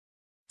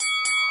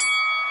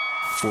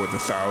For the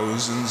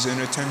thousands in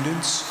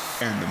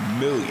attendance and the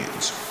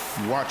millions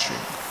watching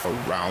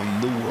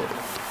around the world,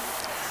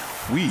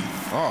 we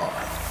are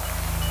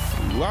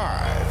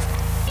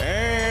live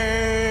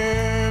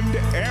and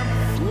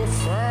amplified.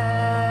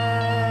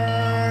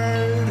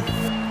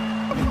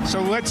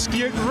 So let's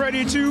get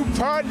ready to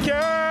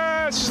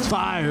podcast.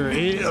 Fire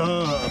it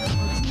up.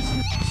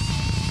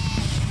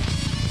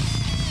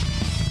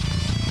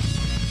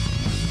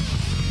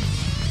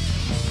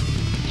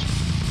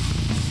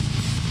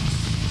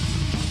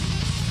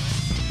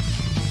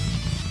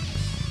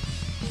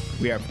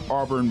 We have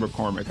Auburn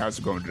McCormick. How's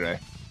it going today?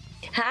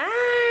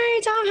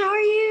 Hi, Tom. How are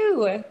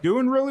you?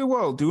 Doing really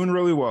well. Doing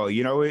really well.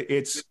 You know,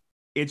 it's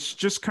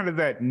just kind of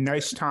that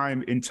nice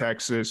time in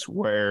Texas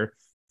where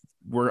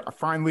we're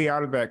finally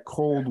out of that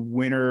cold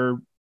winter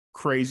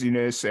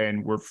craziness,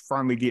 and we're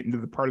finally getting to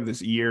the part of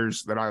this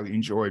years that I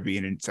enjoy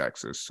being in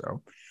Texas.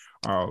 So,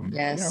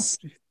 Yes,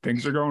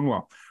 things are going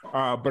well.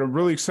 But I'm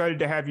really excited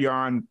to have you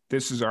on.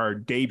 This is our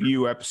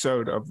debut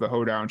episode of the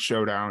Hoedown,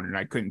 Showdown, and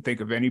I couldn't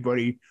think of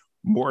anybody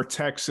more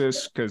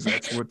Texas, because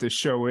that's what this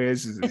show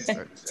is. It's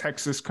a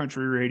Texas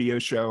country radio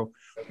show.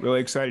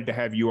 Really excited to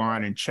have you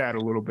on and chat a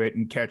little bit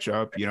and catch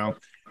up. You know,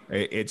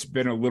 it's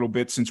been a little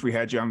bit since we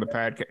had you on the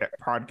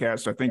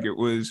podcast. I think it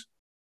was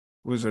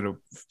it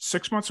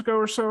 6 months ago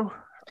or so?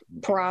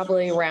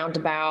 probably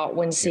roundabout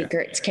when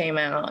Secrets came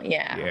out.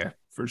 Yeah,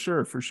 for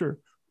sure.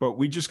 But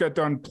we just got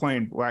done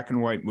playing Black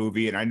and White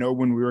Movie, and I know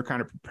when we were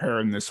kind of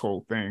preparing this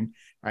whole thing,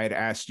 I had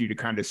asked you to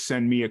kind of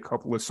send me a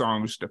couple of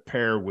songs to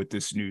pair with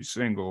this new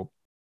single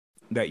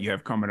that you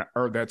have coming,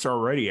 or that's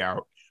already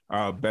out,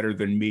 Better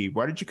Than Me.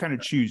 Why did you kind of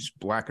choose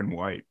Black and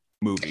White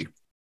Movie?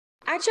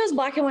 I chose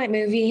Black and White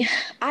Movie.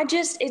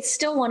 It's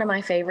still one of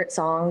my favorite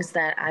songs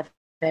that I've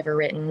ever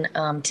written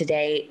to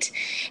date.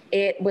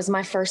 It was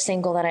my first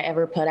single that I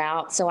ever put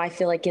out, so I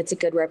feel like it's a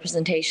good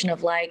representation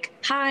of like,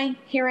 hi,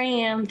 here I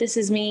am, this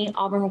is me,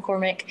 Auburn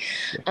McCormick.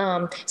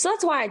 So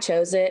that's why I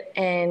chose it,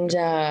 and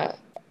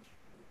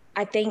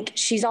I think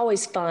she's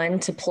always fun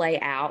to play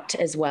out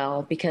as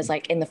well, because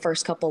like in the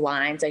first couple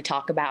lines, I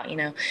talk about, you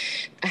know,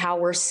 how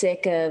we're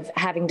sick of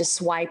having to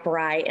swipe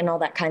right and all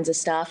that kinds of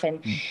stuff,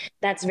 and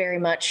that's very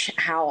much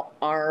how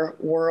our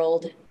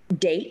world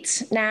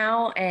dates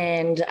now.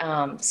 And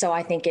so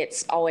I think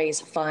it's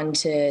always fun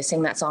to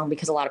sing that song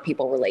because a lot of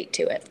people relate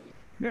to it.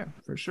 Yeah,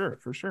 for sure.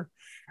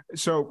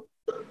 So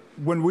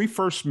when we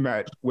first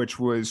met, which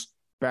was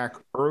back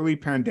early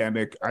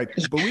pandemic, I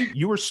believe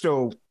you were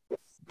still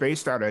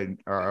based out of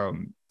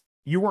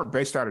you weren't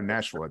based out of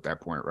Nashville at that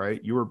point,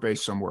 right? You were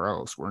based somewhere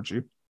else, weren't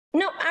you?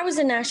 No, I was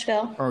in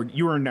Nashville. Oh,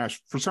 you were in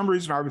Nashville. For some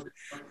reason,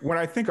 when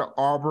I think of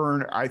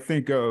Auburn, I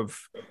think of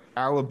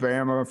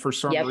Alabama for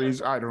some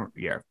reason. I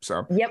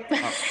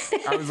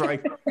was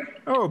like,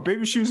 oh,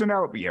 maybe she was in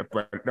Alabama. Yeah,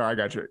 but no, I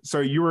got you.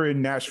 So you were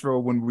in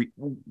Nashville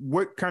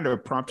what kind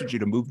of prompted you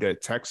to move to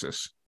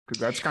Texas?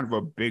 Because that's kind of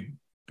a big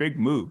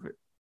move.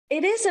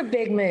 It is a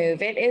big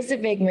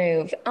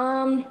move.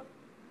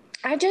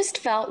 I just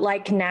felt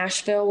like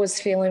Nashville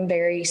was feeling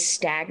very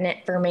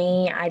stagnant for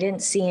me. I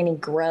didn't see any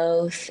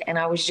growth, and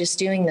I was just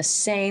doing the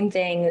same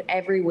thing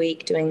every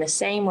week, doing the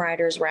same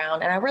writers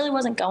round, and I really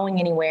wasn't going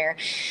anywhere,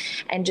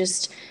 and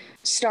just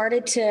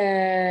started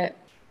to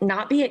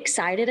not be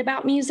excited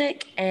about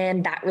music,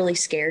 and that really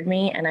scared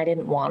me, and I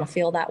didn't want to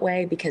feel that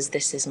way because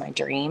this is my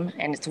dream,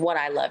 and it's what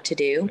I love to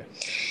do.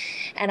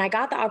 And I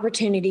got the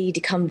opportunity to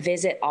come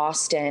visit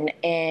Austin.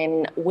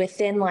 And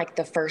within like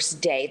the first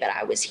day that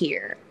I was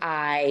here,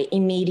 I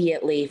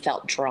immediately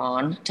felt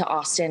drawn to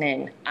Austin.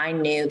 And I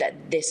knew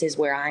that this is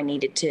where I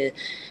needed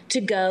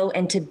to go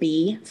and to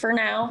be for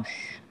now.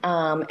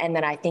 And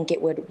that I think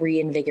it would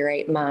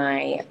reinvigorate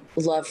my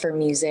love for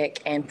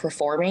music and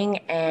performing.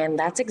 And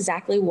that's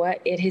exactly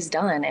what it has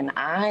done. And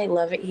I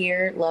love it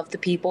here, love the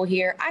people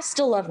here. I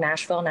still love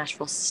Nashville.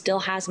 Nashville still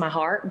has my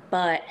heart.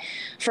 But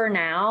for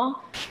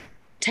now,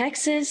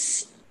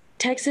 Texas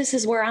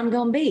is where I'm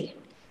going to be.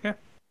 Yeah,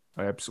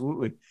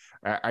 absolutely.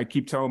 I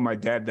keep telling my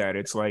dad that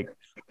it's like,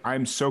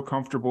 I'm so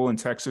comfortable in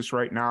Texas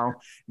right now.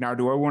 Now,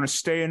 do I want to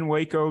stay in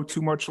Waco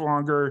too much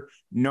longer?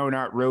 No,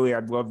 not really.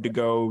 I'd love to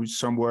go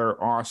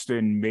somewhere,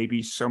 Austin,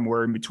 maybe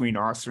somewhere in between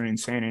Austin and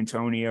San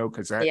Antonio,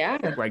 because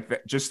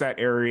just that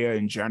area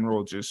in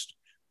general just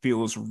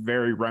feels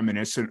very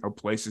reminiscent of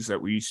places that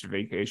we used to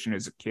vacation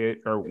as a kid,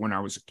 or when I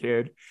was a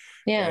kid.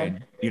 Yeah.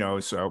 And, you know,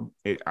 so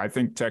I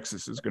think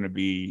Texas is going to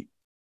be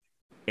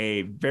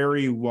a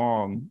very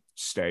long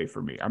stay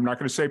for me. I'm not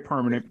going to say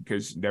permanent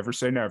because never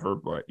say never,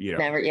 but you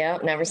know.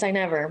 Never say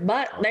never.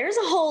 But there's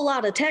a whole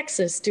lot of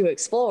Texas to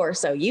explore,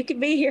 so you could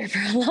be here for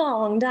a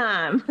long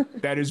time.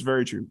 That is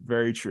very true.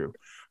 Very true.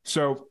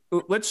 So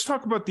let's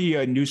talk about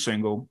the new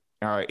single.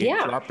 It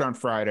dropped on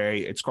Friday.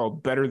 It's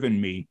called Better Than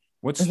Me.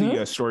 What's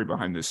the story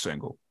behind this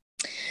single?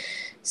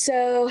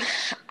 So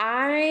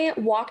I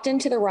walked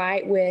into the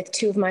write with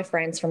two of my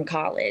friends from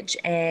college,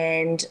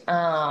 and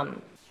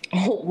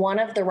one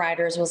of the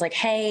writers was like,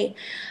 hey,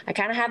 I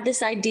kind of have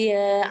this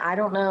idea. I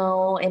don't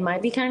know. It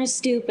might be kind of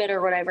stupid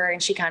or whatever.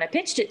 And she kind of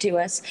pitched it to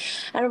us.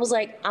 And I was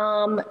like,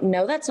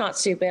 no, that's not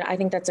stupid. I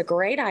think that's a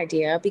great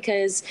idea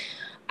because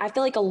I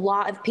feel like a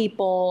lot of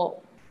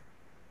people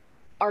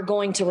are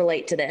going to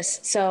relate to this.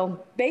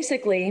 So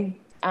basically,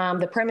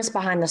 the premise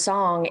behind the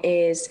song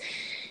is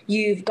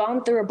you've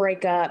gone through a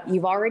breakup,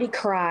 you've already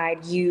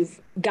cried,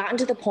 you've gotten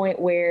to the point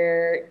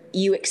where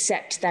you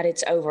accept that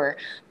it's over,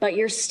 but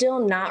you're still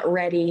not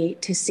ready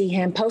to see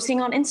him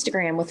posting on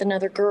Instagram with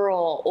another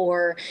girl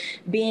or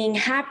being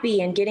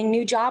happy and getting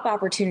new job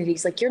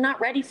opportunities. Like, you're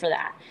not ready for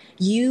that.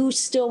 You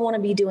still want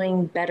to be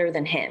doing better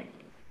than him.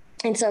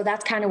 And so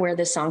that's kind of where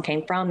this song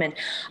came from. And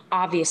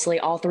obviously,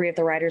 all three of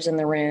the writers in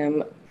the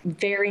room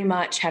very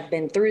much have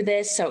been through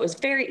this. So it was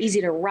very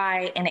easy to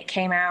write, and it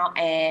came out,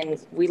 and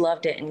we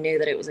loved it and knew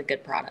that it was a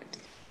good product.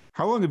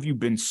 How long have you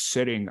been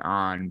sitting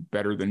on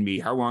Better Than Me?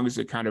 How long is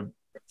it kind of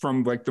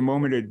from like the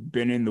moment it had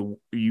been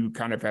you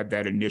kind of had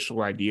that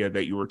initial idea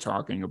that you were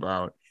talking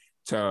about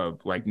to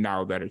like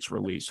now that it's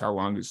released? How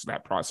long has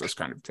that process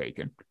kind of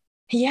taken?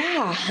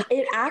 Yeah,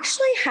 it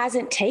actually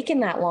hasn't taken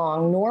that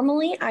long.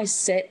 Normally I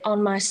sit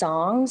on my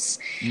songs,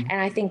 and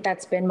I think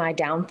that's been my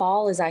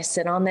downfall is I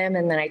sit on them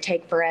and then I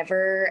take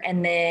forever.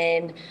 And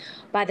then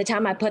by the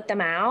time I put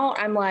them out,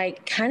 I'm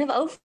like kind of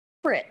over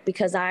it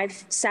because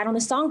I've sat on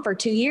the song for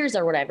 2 years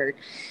or whatever.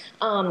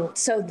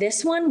 So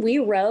this one we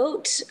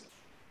wrote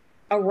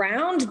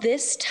around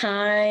this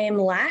time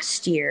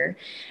last year,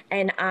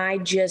 and I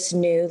just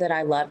knew that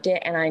I loved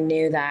it and I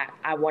knew that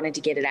I wanted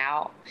to get it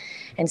out.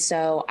 And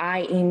so I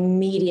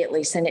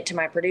immediately sent it to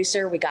my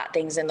producer. We got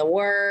things in the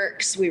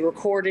works. We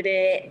recorded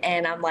it.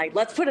 And I'm like,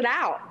 let's put it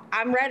out.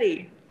 I'm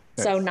ready.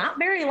 Nice. So not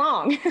very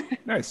long.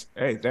 Nice.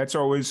 Hey, that's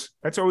always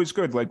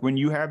good. Like when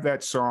you have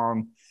that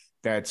song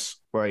that's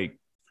like,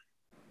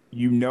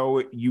 you know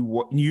what you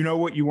want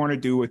to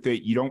do with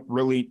it. You don't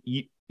really,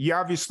 you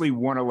obviously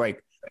want to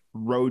like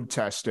road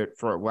test it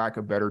for lack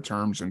of better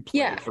terms and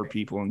play it for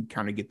people and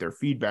kind of get their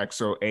feedback.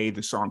 So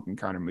the song can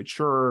kind of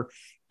mature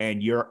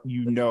and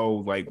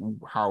like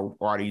how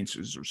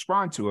audiences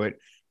respond to it.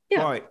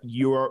 Yeah. But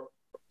you're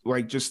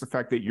like, just the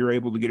fact that you're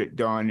able to get it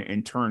done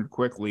and turned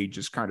quickly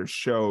just kind of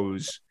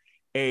shows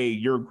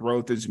your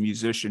growth as a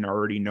musician,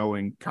 already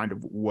knowing kind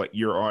of what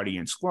your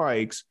audience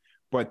likes,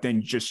 but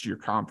then just your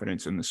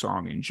confidence in the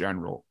song in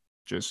general,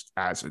 just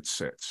as it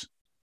sits.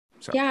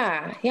 So.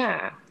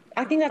 Yeah.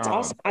 I think that's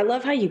awesome. I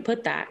love how you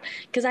put that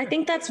because I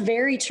think that's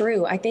very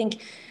true. I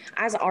think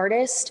as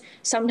artists,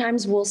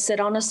 sometimes we'll sit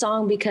on a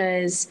song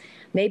because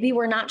maybe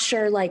we're not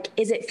sure, like,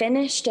 is it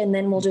finished? And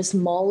then we'll just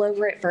mull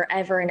over it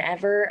forever and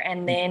ever.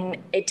 And then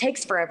it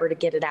takes forever to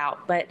get it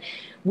out. But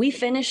we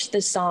finished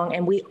this song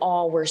and we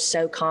all were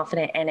so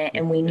confident in it.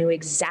 And we knew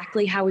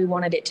exactly how we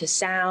wanted it to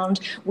sound.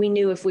 We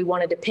knew if we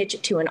wanted to pitch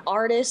it to an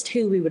artist,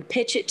 who we would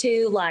pitch it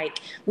to. Like,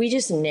 we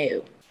just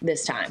knew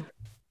this time.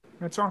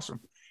 That's awesome.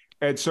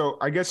 And so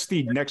I guess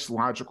the next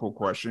logical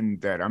question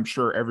that I'm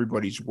sure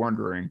everybody's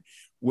wondering,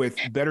 with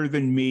Better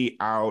Than Me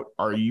out,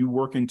 are you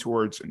working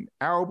towards an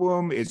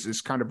album? Is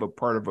this kind of a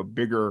part of a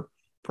bigger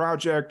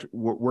project?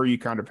 Where are you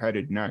kind of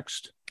headed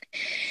next?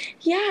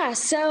 Yeah,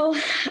 so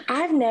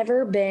I've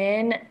never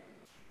been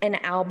an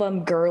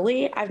album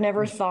girly. I've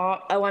never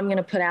thought, I'm going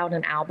to put out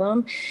an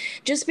album,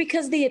 just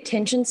because the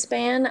attention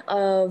span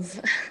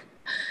of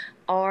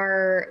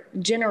our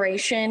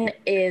generation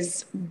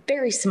is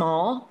very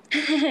small.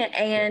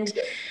 And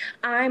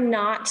I'm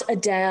not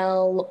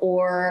Adele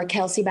or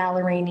Kelsey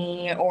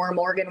Ballerini or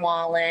Morgan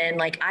Wallen.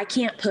 Like, I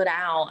can't put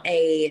out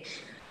a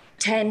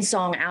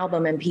 10-song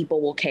album and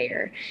people will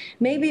care.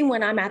 Maybe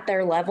when I'm at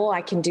their level,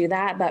 I can do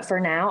that. But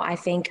for now, I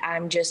think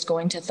I'm just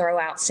going to throw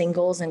out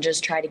singles and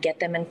just try to get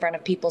them in front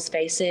of people's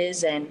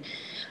faces. And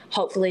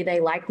hopefully they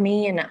like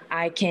me and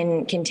I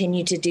can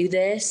continue to do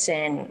this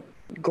and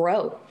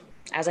grow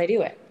as I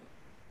do it.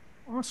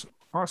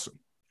 Awesome.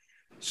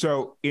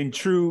 So in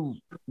true,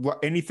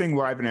 anything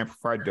Live and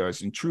Amplified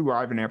does, in true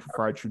Live and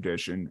Amplified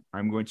tradition,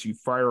 I'm going to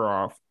fire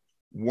off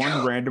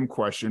one random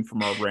question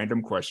from our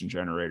random question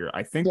generator.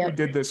 I think we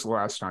did this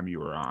last time you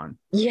were on.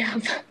 Yeah,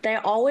 they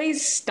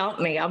always stump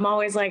me. I'm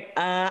always like,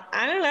 I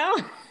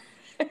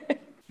don't know.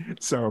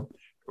 So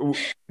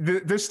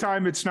this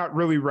time it's not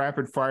really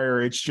rapid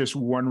fire. It's just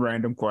one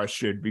random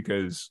question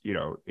because,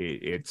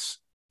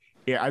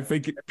 I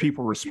think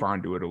people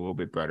respond to it a little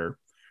bit better.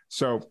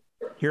 So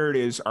here it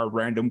is, our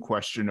random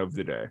question of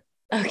the day.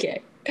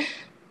 Okay.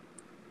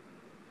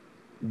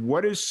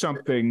 What is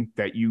something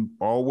that you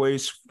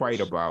always fight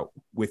about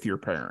with your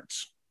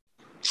parents?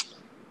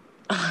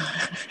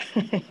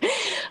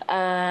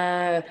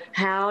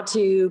 How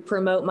to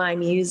promote my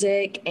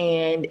music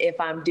and if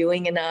I'm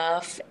doing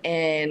enough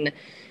and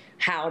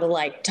how to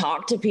like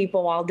talk to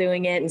people while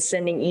doing it and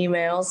sending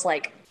emails.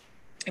 Like,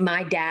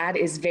 my dad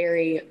is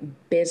very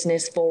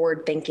business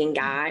forward thinking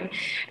guy.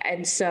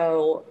 And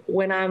so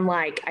when I'm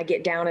like, I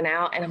get down and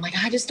out and I'm like,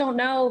 I just don't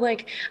know.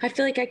 Like, I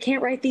feel like I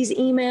can't write these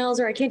emails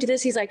or I can't do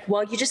this. He's like,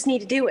 well, you just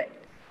need to do it.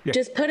 Yeah.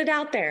 Just put it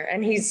out there.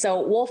 And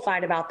we'll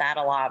fight about that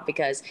a lot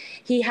because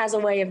he has a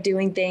way of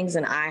doing things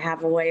and I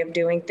have a way of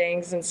doing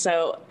things. And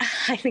so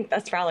I think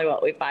that's probably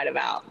what we fight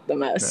about the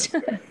most.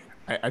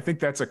 I think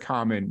that's a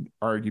common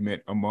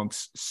argument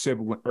amongst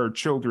sibling or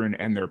children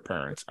and their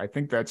parents. I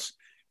think that's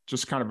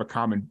just kind of a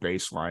common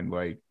baseline,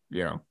 like,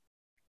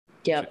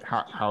 Yep.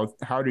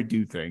 how to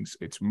do things.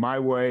 It's my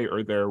way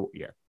or their.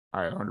 Yeah,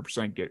 I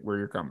 100% get where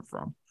you're coming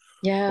from.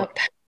 Yep.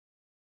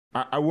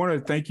 I want to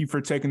thank you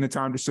for taking the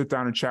time to sit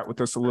down and chat with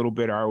us a little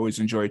bit. I always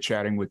enjoy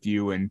chatting with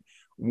you. And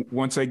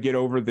once I get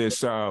over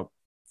this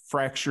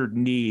fractured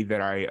knee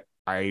that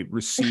I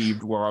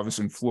received while I was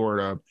in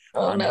Florida,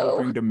 I'm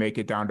hoping to make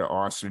it down to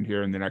Austin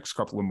here in the next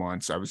couple of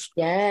months. I was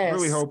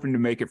really hoping to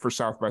make it for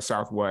South by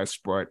Southwest,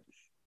 but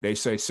they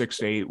say 6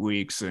 to 8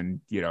 weeks and,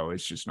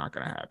 it's just not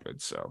going to happen.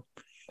 So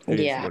it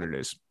is what it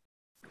is.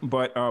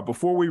 But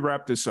before we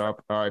wrap this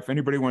up, if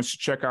anybody wants to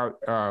check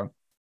out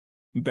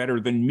Better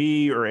Than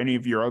Me or any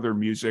of your other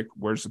music,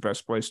 where's the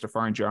best place to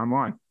find you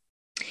online?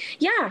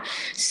 Yeah.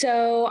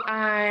 So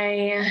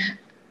I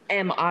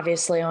am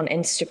obviously on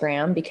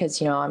Instagram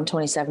because, I'm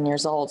 27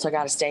 years old, so I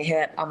got to stay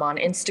hip. I'm on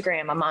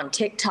Instagram. I'm on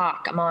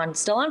TikTok. I'm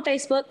still on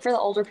Facebook for the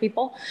older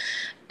people.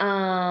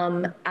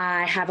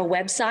 I have a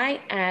website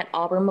at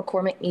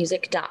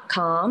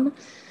auburnmccormickmusic.com.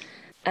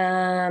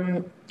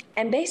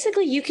 And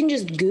basically you can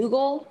just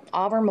Google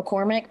Auburn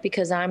McCormick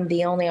because I'm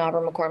the only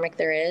Auburn McCormick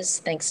there is,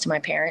 thanks to my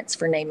parents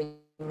for naming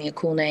me a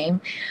cool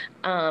name.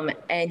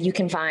 And you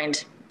can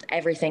find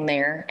everything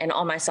there, and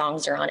all my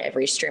songs are on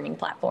every streaming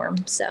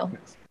platform. So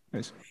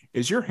nice.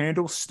 Is your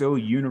handle still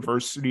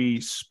University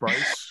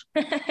Spice?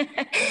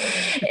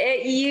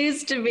 It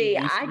used to be.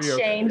 I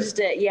changed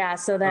it. Yeah.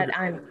 So that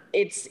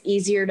it's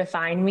easier to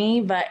find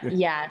me, but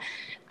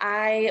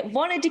I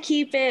wanted to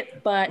keep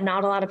it, but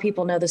not a lot of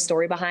people know the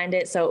story behind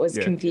it. So it was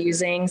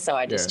confusing. So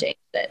I just changed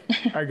it.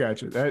 I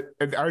got you.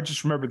 I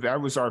just remember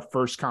that was our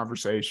first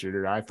conversation,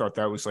 and I thought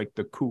that was like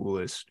the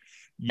coolest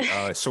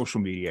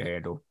social media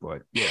handle.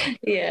 But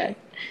yeah.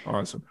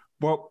 Awesome.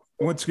 Well,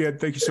 once again,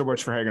 thank you so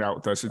much for hanging out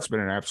with us. It's been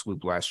an absolute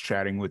blast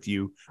chatting with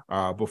you.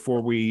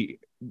 Before we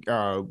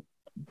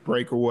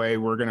break away,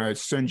 we're going to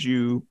send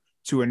you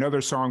to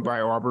another song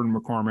by Auburn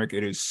McCormick.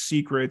 It is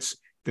Secrets.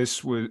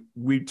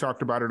 We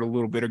talked about it a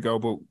little bit ago,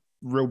 but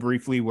real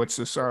briefly, what's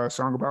this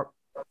song about?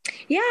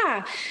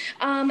 Yeah.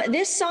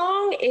 This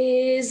song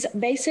is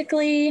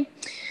basically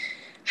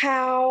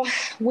how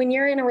when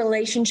you're in a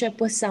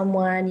relationship with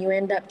someone, you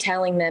end up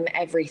telling them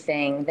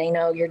everything. They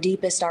know your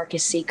deepest,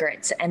 darkest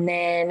secrets. And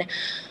then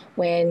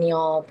when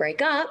y'all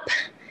break up,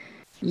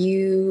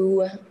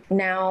 you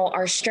now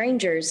are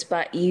strangers,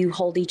 but you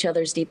hold each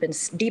other's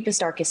deepest,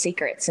 darkest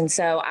secrets. And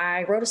so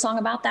I wrote a song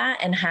about that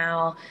and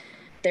how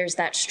there's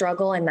that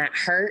struggle and that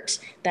hurt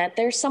that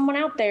there's someone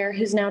out there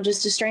who's now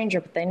just a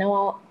stranger, but they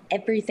know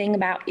everything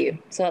about you.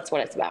 So that's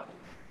what it's about.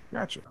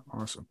 Gotcha.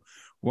 Awesome.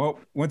 Well,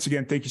 once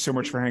again, thank you so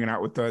much for hanging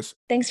out with us.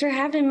 Thanks for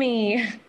having me.